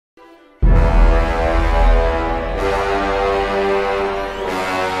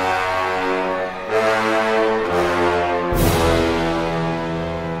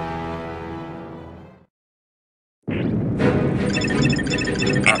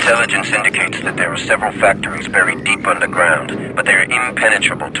Intelligence indicates that there are several factories buried deep underground, but they are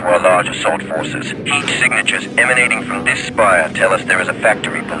impenetrable to our large assault forces. Heat signatures emanating from this spire tell us there is a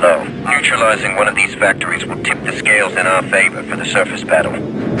factory below. Neutralizing one of these factories will tip the scales in our favor for the surface battle.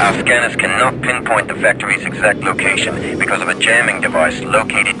 Our scanners cannot pinpoint the factory's exact location because of a jamming device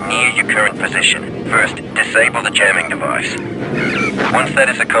located near your current position. First, disable the jamming device. Once that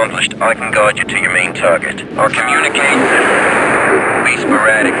is accomplished, I can guide you to your main target. Our communication will be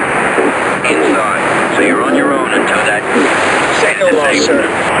sporadic. Inside, so you're on your own until that... Say no loss, sir.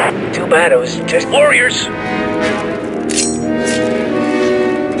 Too bad it was just warriors.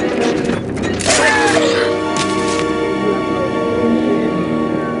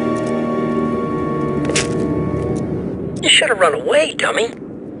 You should have run away, dummy.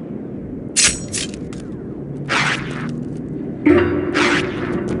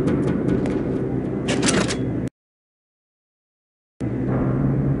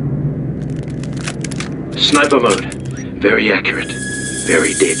 Sniper mode. Very accurate.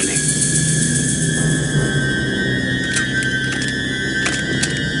 Very deadly.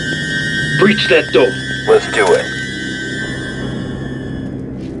 Breach that door. Let's do it.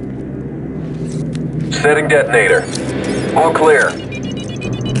 Setting detonator. All clear.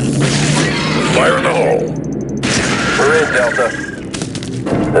 Fire in the hole. We're in, Delta.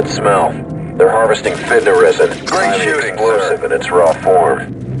 That smell. They're harvesting fidna resin. Great shooting, explosive in its raw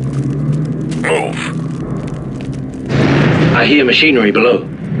form. Move. I hear machinery below.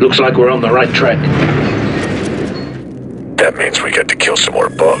 Looks like we're on the right track. That means we get to kill some more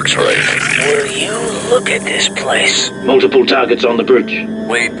bugs, right? Will you look at this place? Multiple targets on the bridge.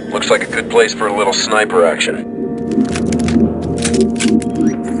 Lead. Looks like a good place for a little sniper action.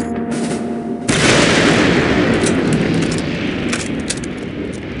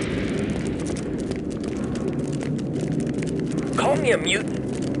 Call me a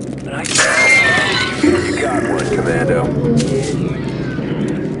mutant, but I... You got one, Commando.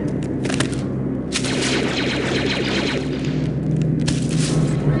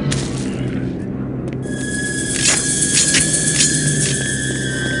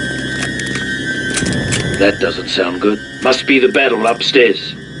 That doesn't sound good. Must be the battle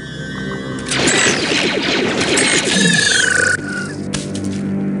upstairs.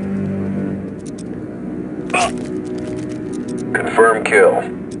 Confirm kill.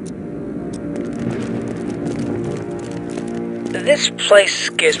 This place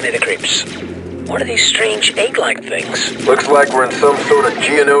gives me the creeps. What are these strange egg-like things? Looks like we're in some sort of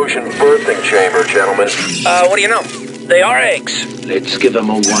Geonosian birthing chamber, gentlemen. What do you know? They are eggs. Let's give them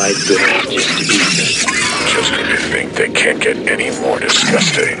a wide berth just to be safe. Just when you think they can't get any more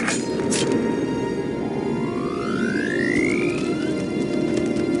disgusting.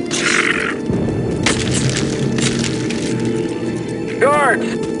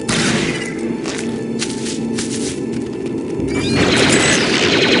 Guards!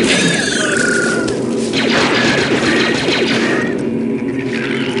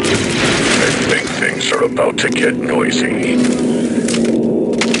 Things are about to get noisy.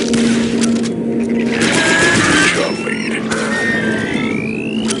 Job lead.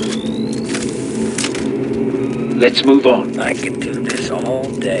 Let's move on. I could do this all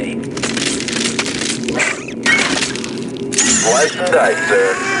day. Slice and dice,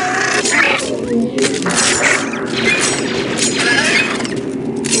 sir.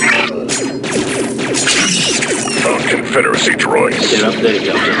 Found Confederacy droids. Get up there,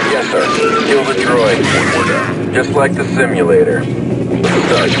 Delta. Yes, sir. Kill the droid. One more down. Just like the simulator. Let's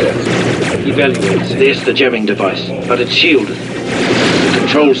start this. Evaluate. There's the jamming device, but it's shielded. The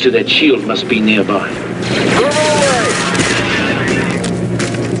controls to that shield must be nearby. Move away!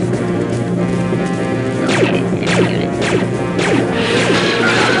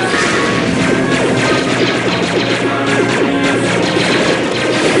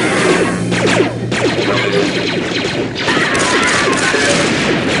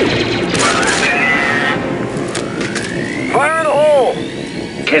 Fire in the hole!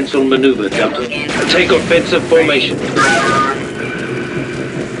 Cancel maneuver, Delta. Take offensive formation.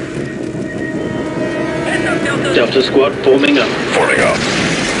 Delta squad forming up. Forming up.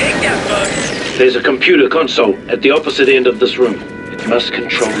 Take that bug. There's a computer console at the opposite end of this room. It must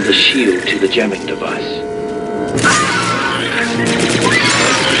control the shield to the jamming device.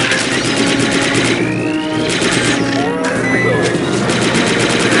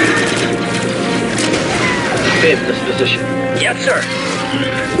 Bev this position. Yes, sir.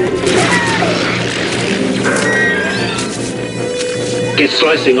 Get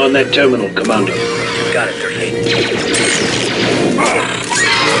slicing on that terminal, Commando. Got it, 38.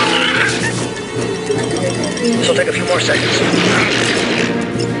 This'll take a few more seconds.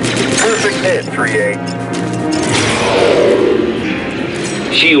 Hit 3-8.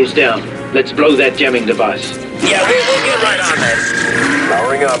 Shields down. Let's blow that jamming device. Yeah, we'll get right on that.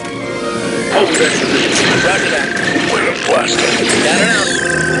 Powering up. Hold that. Roger that. Way to blast it. Got it out.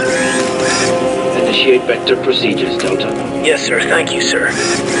 Initiate vector procedures, Delta. Yes, sir. Thank you, sir.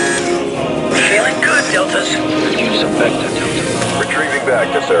 Feeling good, Deltas. Use a vector, Delta. Retrieving back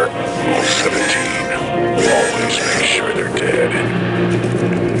to sir. All 17. Always make sure they're dead.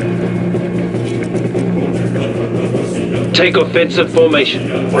 Take offensive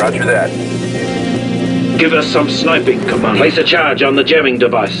formation. Roger that. Give us some sniping, Commando. Place a charge on the jamming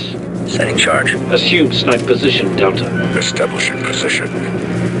device. Setting charge. Assume snipe position, Delta. Establishing position.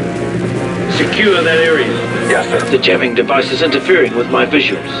 Secure that area. Yes, sir. The jamming device is interfering with my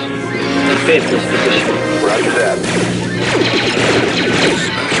visuals. Defend this position. Roger that.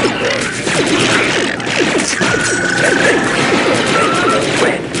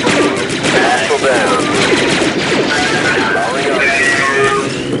 Axle down. Powering up.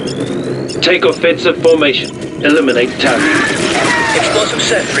 Take offensive formation. Eliminate target. Explosive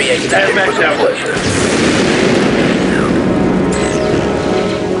set, 3-8. Stand back down.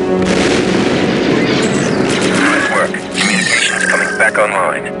 Nice work. Communications coming back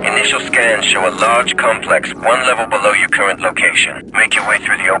online. Initial scans show a large complex 1 level below your current location. Make your way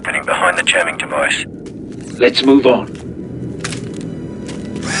through the opening behind the jamming device. Let's move on.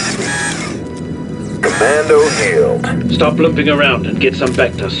 Commando healed. Stop limping around and get some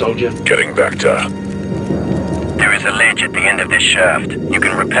vector, soldier. Getting back to... There is a ledge at the end of this shaft. You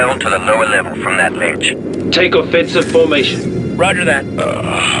can rappel to the lower level from that ledge. Take offensive formation. Roger that.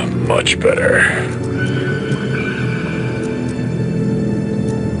 much better.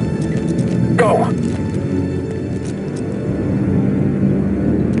 Go!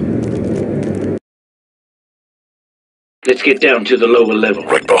 Let's get down to the lower level.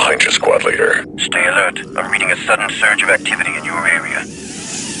 Right behind you, squad leader. Stay alert. I'm reading a sudden surge of activity in your area.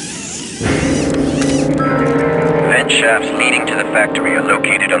 Vent shafts leading to the factory are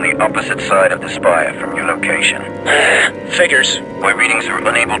located on the opposite side of the spire from your location. Figures. My readings are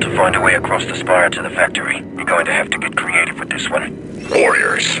unable to find a way across the spire to the factory. You're going to have to get creative with this one.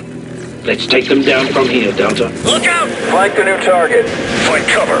 Warriors. Let's take them down from here, Delta. Look out! Flank the new target. Find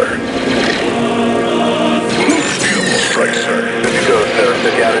cover. Beautiful strike, sir. Good to go, sir.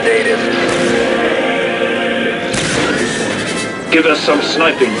 Took out a native. Give us some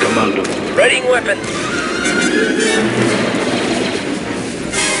sniping, Commando. Readying weapon.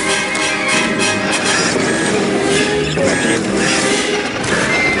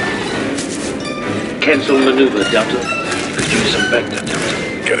 Cancel maneuver, Delta. Produce some vector, Delta.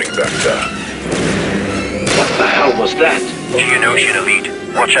 Getting back to... What the hell was that? Geonosian Elite.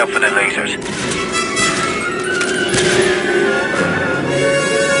 Watch out for the lasers.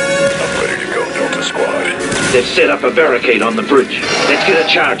 I'm ready to go, Delta Squad. They've set up a barricade on the bridge. Let's get a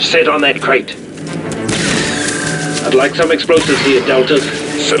charge set on that crate. I'd like some explosives here, Delta.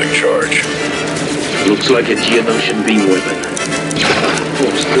 Setting charge. Looks like a Geonosian beam weapon. Of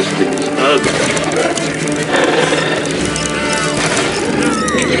course, this thing's ugly. Back to you.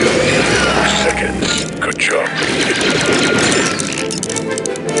 Seconds. Good job.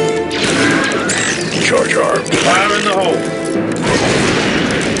 Charge armed. Fire in the hole.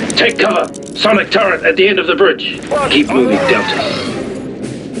 Take cover. Sonic turret at the end of the bridge. Keep moving, Delta.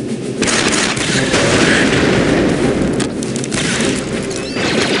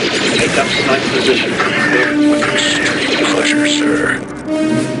 Take up snipe position. With extreme pleasure, sir.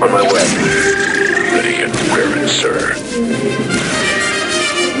 On my way. Ready and raring, sir.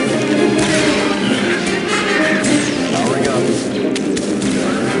 Powering up.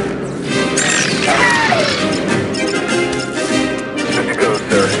 Good to go,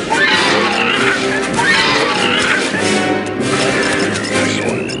 sir.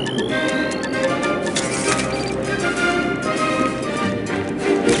 Excellent.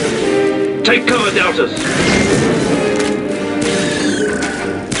 Take cover, Deltas.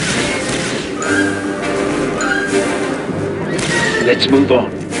 Let's move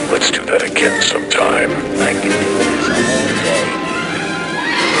on. Let's do that again sometime. I can do this all day.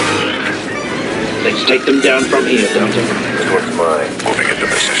 Let's take them down from here, Delta. This one's mine. Moving into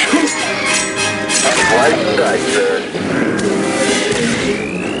position. Flight sight, sir.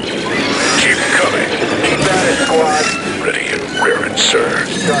 Keep coming. Keep at it, squad. Ready and raring, sir.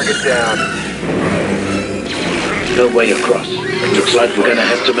 Target down. No way across. Looks like we're gonna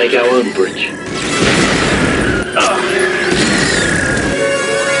have to make our own bridge.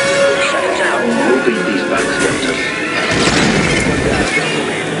 We'll beat these bugs, Delta.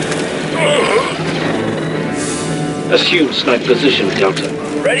 Assume snipe position, Delta.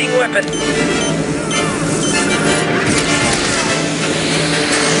 Readying weapon.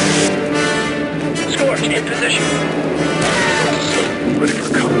 Scorch in position. Ready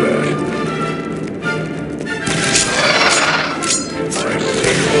for combat. I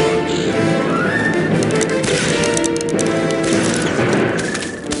see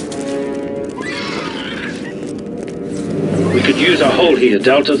We could use a hole here,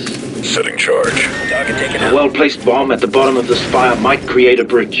 Deltas. setting charge. Target taken A out. well-placed bomb at the bottom of the spire might create a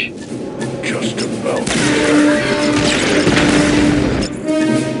bridge. Just about there.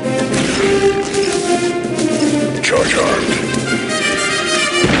 Charge armed.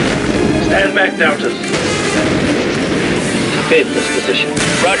 Stand back, Deltas. Defend this position.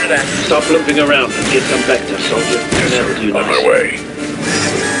 Roger that. Stop limping around and get some vector, soldier. Yes, That'll sir. do On nice. my way.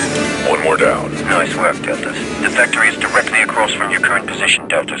 One more down. Nice work, Deltas. The factory is directly across from your current position,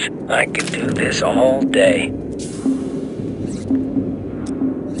 Deltas. I could do this all day.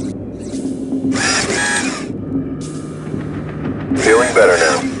 Feeling better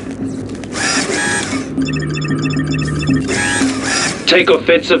now. Take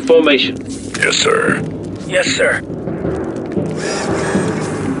offensive formation. Yes, sir. Yes, sir.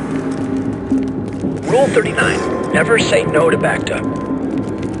 Rule 39. Never say no to backed up.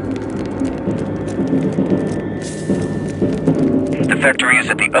 The factory is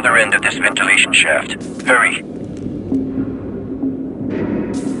at the other end of this ventilation shaft. Hurry.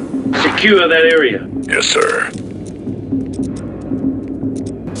 Secure that area. Yes, sir.